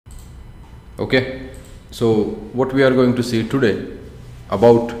Okay, so what we are going to see today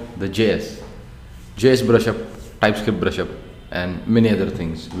about the JS brush-up, TypeScript brush-up, and many other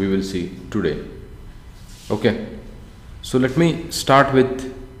things we will see today. Okay, so let me start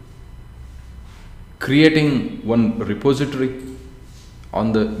with creating one repository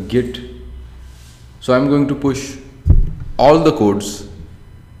on the Git. So I'm going to push all the codes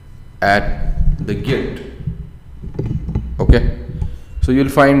at the Git. Okay, so you'll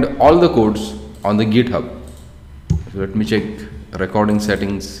find all the codes on the GitHub. So let me check recording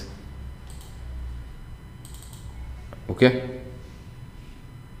settings. Okay,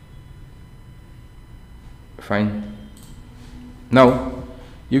 fine. Now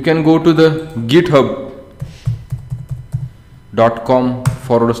you can go to the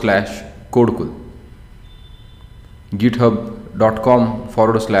github.com/codekul,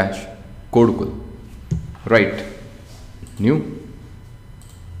 github.com/codekul, right? New,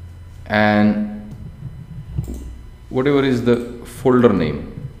 and whatever is the folder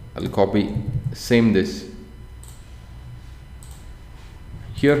name, I'll copy same this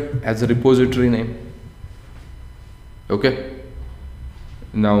here as a repository name. Okay,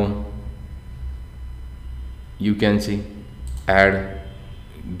 now you can see add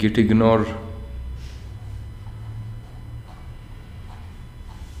git ignore.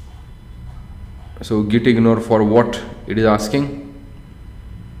 So git ignore for what it is asking.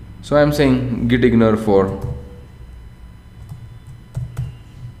 So I am saying git ignore for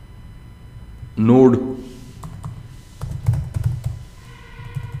node,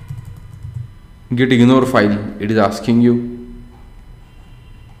 git ignore file it is asking you.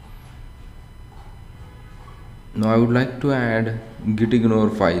 Now I would like to add git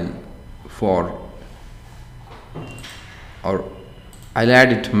ignore file for, or I'll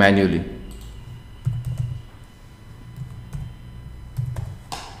add it manually.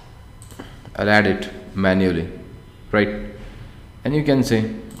 Right? And you can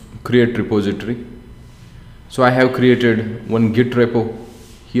say create repository. So I have created one Git repo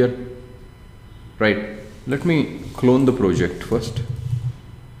here, right? Let me clone the project first.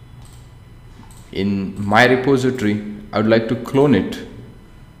 In my repository I would like to clone it.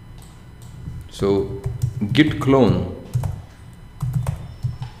 So git clone,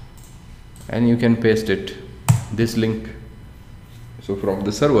 and you can paste it this link. So from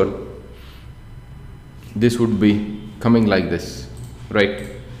the server this would be coming like this, right?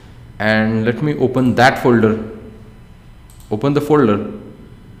 And let me open that folder, open the folder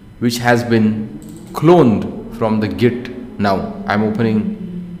which has been cloned from the Git. Now I'm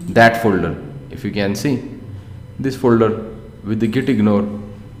opening that folder. If you can see, this folder with the git ignore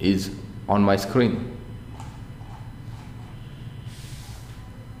is on my screen.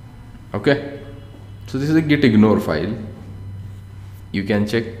 Okay, so this is a git ignore file, you can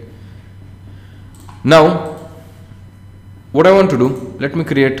check. Now what I want to do, let me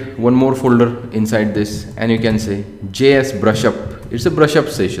create one more folder inside this, and you can say JS brush up. It's a brush up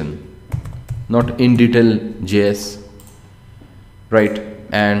session, not in detail JS, right?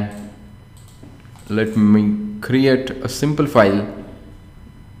 And let me create a simple file.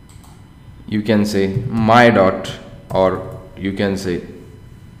 You can say my dot, or you can say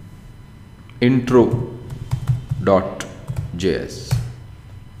intro.js.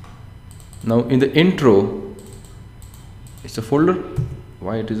 Now in the intro, it's a folder.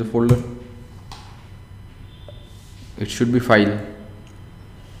 Why it is a folder? It should be file.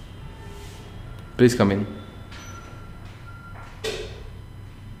 Please come in.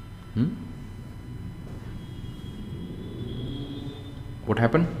 What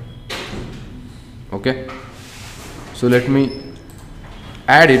happened? Okay, so let me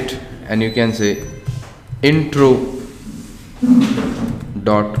add it, and you can say intro.js,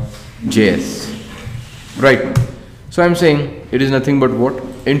 right? So I'm saying it is nothing but what?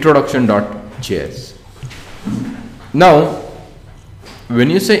 Introduction.js. Now when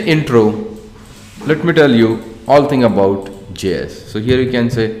you say intro, let me tell you all thing about JS. So here you can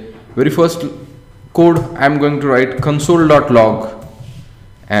say very first code I'm going to write console.log,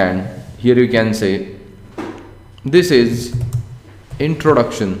 and here you can say this is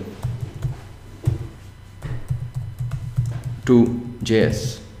introduction to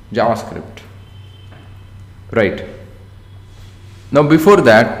JS, JavaScript, right? Now before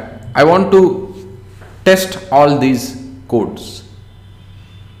that I want to test all these codes.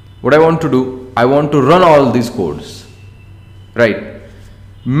 What I want to do, I want to run all these codes, right?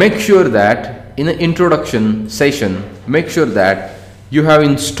 Make sure that in the introduction session, make sure that you have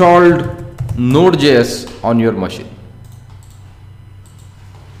installed Node.js on your machine.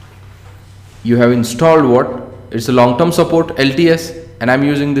 You have installed what? It's a long-term support LTS, and I'm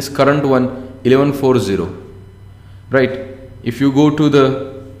using this current one 1140, right? If you go to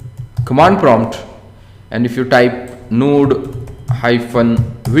the command prompt and if you type node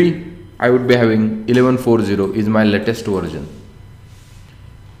 -v, I would be having 1140 is my latest version.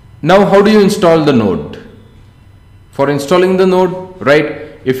 Now how do you install the node? For installing the node, right,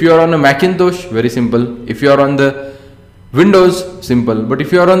 if you are on a Macintosh, very simple. If you are on the Windows, simple. But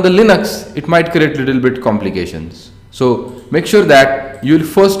if you are on the Linux, it might create little bit complications. So make sure that you will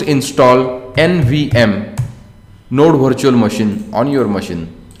first install NVM, node virtual machine, on your machine,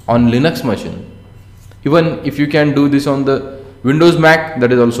 on Linux machine. Even if you can do this on the Windows Mac,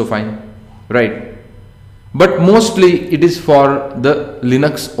 that is also fine, right? But mostly it is for the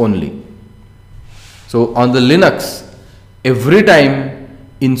Linux only. So on the Linux, every time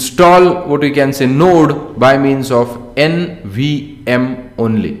install what you can say node by means of NVM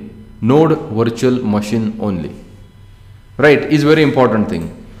only, node virtual machine only, right, is very important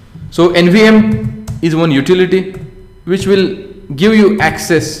thing. So NVM is one utility which will give you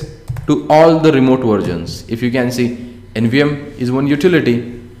access to all the remote versions. If you can see, NVM is one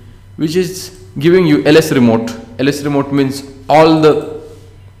utility which is giving you ls remote. ls remote means all the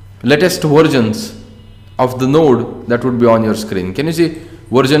latest versions of the node that would be on your screen. Can you see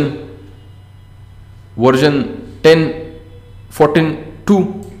version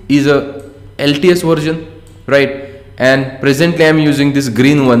 10.14.2 is a LTS version, right? And presently I am using this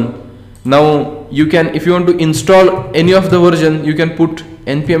green one. Now you can, if you want to install any of the version, you can put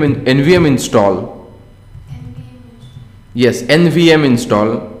NVM install. Yes, NVM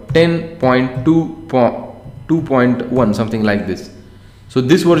install 10.2.1, something like this. So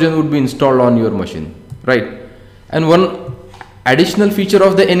this version would be installed on your machine, right? And one additional feature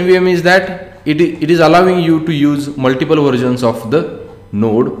of the NVM is that it is allowing you to use multiple versions of the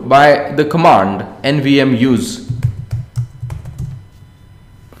node by the command nvm use.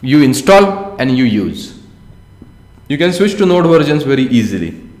 You install and you use. You can switch to node versions very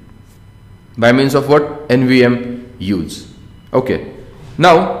easily by means of what? NVM use. Okay.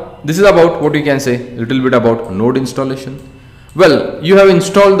 Now this is about what you can say a little bit about node installation. Well, you have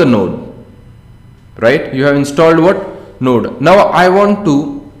installed the node, right? You have installed what? Node. Now I want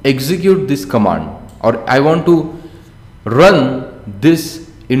to execute this command, or I want to run this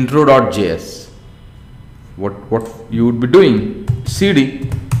intro.js. What you would be doing? cd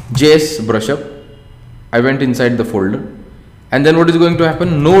js brushup. I went inside the folder, and then what is going to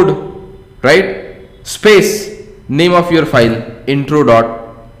happen? Node, right? Space name of your file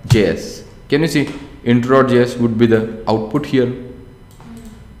intro.js. Can you see? Intro.js would be the output here.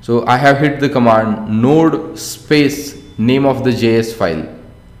 So I have hit the command node space name of the JS file,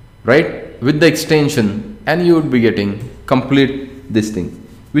 right, with the extension, and you would be getting complete this thing,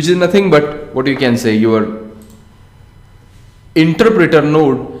 which is nothing but what you can say your interpreter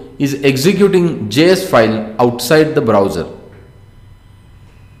node is executing JS file outside the browser,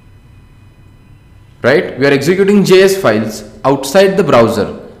 right? We are executing JS files outside the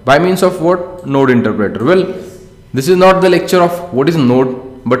browser by means of what? Node interpreter. Well, this is not the lecture of what is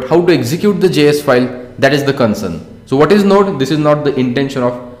node, but how to execute the JS file. That is the concern. So what is node? This is not the intention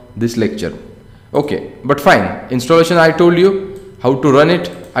of this lecture. Okay, but fine. Installation I told you. How to run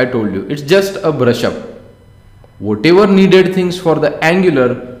it I told you. It's just a brush up. Whatever needed things for the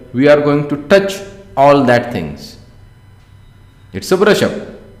Angular, we are going to touch all that things. It's a brush up,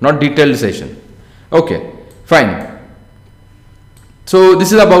 not detailed session. Okay, fine. So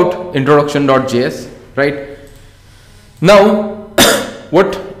this is about introduction.js, right? Now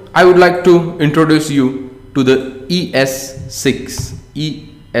what I would like to introduce you to the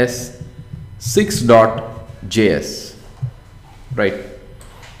ES6.js, right?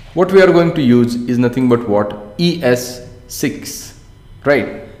 What we are going to use is nothing but what? ES6,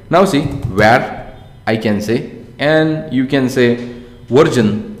 right? Now see, where I can say, and you can say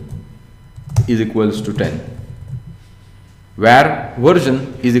version is equals to 10, where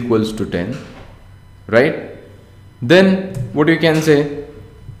version is equals to 10, right? Then what you can say,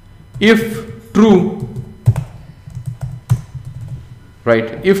 if true,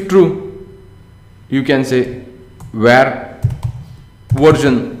 right, if true, you can say where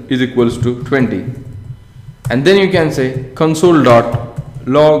version is equals to 20, and then you can say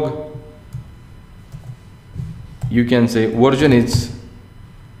console.log, you can say version is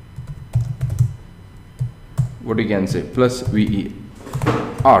what you can say plus ver,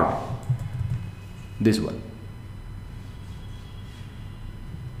 this one.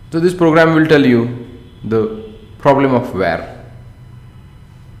 So this program will tell you the problem of where.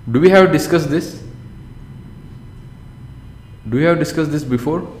 Do we have discussed this? Do we have discussed this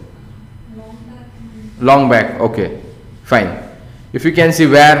before? Long back. Okay, fine. If you can see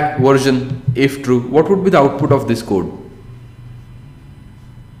var version, if true, what would be the output of this code?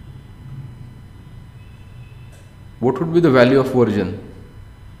 What would be the value of version?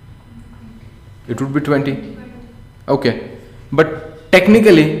 It would be 20. Okay, but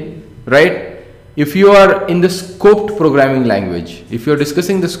technically, right, if you are in the scoped programming language, if you are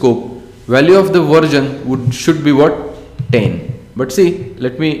discussing the scope, value of the version should be what? 10. But see,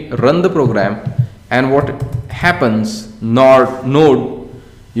 let me run the program, and what happens, node,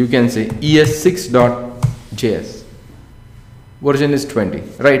 you can say es6.js, version is 20,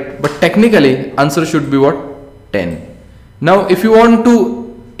 right? But technically answer should be what? 10. Now if you want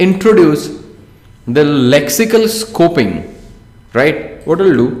to introduce the lexical scoping, right, what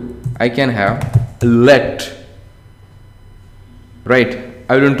I'll do, I can have let, right,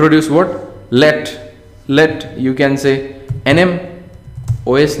 I will introduce what? Let, you can say nm,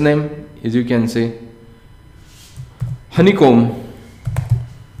 OS name is, you can say honeycomb,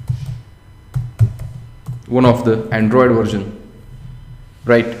 one of the Android version,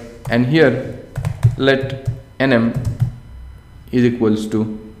 right, and here let nm is equals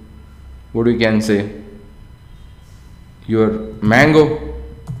to what we can say, your Mango,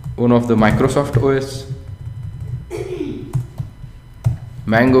 one of the Microsoft OS,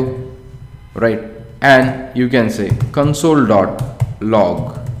 Mango, right, and you can say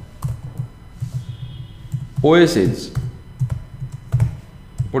console.log OS is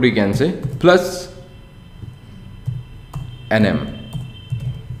what you can say plus nm.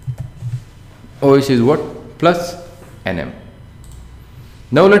 OS is what? Plus nm.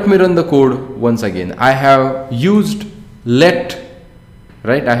 Now let me run the code once again. I have used let,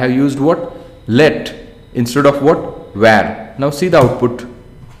 right? I have used what? Let instead of what? Var. Now see the output,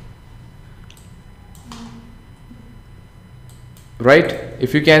 right?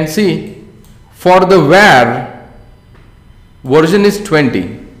 If you can see, for the var version is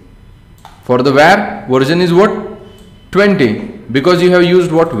 20. For the var version is what? 20, because you have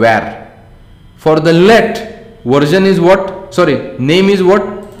used what? Var. For the let version is what? Sorry, name is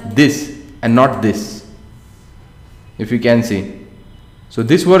what? This and not this. If you can see, so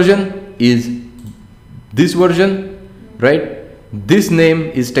this version is this version, right? This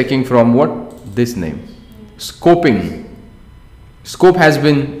name is taking from what? This name. Scoping. Scope has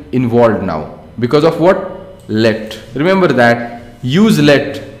been involved now because of what? Let. Remember that, use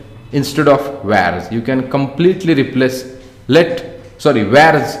let instead of vars. You can completely replace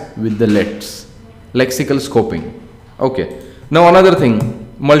vars with the lets. Lexical scoping. Okay. Now another thing,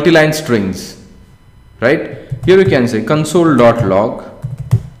 multi-line strings, right? Here you can say console.log,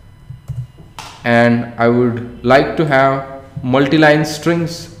 and I would like to have multi-line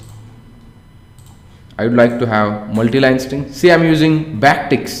strings. I would like to have multi-line strings. See, I'm using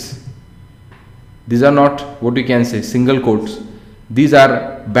backticks. These are not what you can say single quotes. These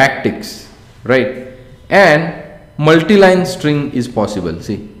are backticks, right? And multi-line string is possible.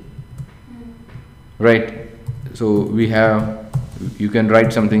 See, right? So we have, you can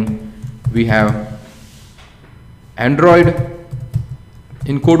write something. We have Android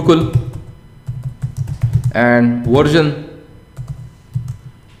in Codekul and version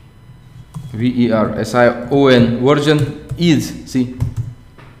version version is, see,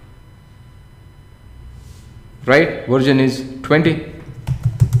 right, version is 20,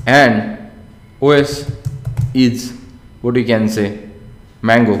 and OS is what you can say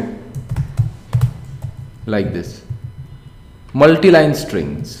Mango, like this. Multi-line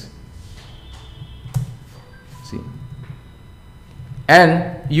strings, see,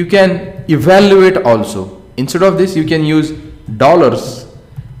 and you can evaluate also. Instead of this, you can use dollars,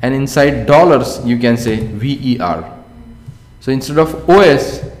 and inside dollars you can say ver. So instead of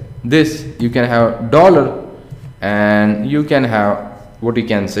OS, this you can have dollar, and you can have what you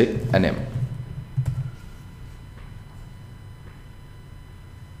can say nm.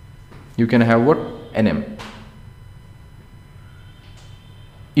 You can have what? nm.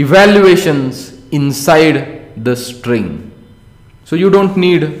 Evaluations inside the string. So you don't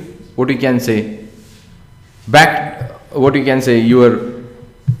need what you can say your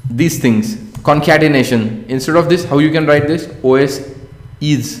these things, concatenation. Instead of this, how you can write this? OS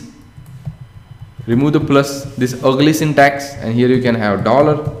is, remove the plus, this ugly syntax, and here you can have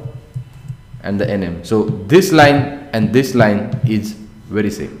dollar and the nm. So this line and this line is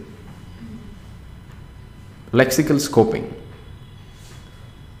very same. Lexical scoping,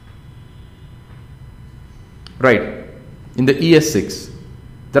 right? In the ES6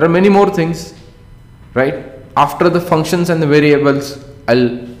 there are many more things, right? After the functions and the variables,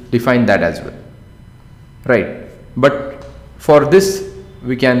 I'll define that as well, right? But for this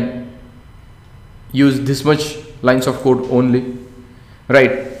we can use this much lines of code only,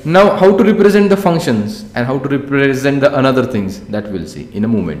 right? Now how to represent the functions and how to represent the another things, that we'll see in a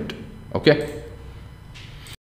moment. Okay.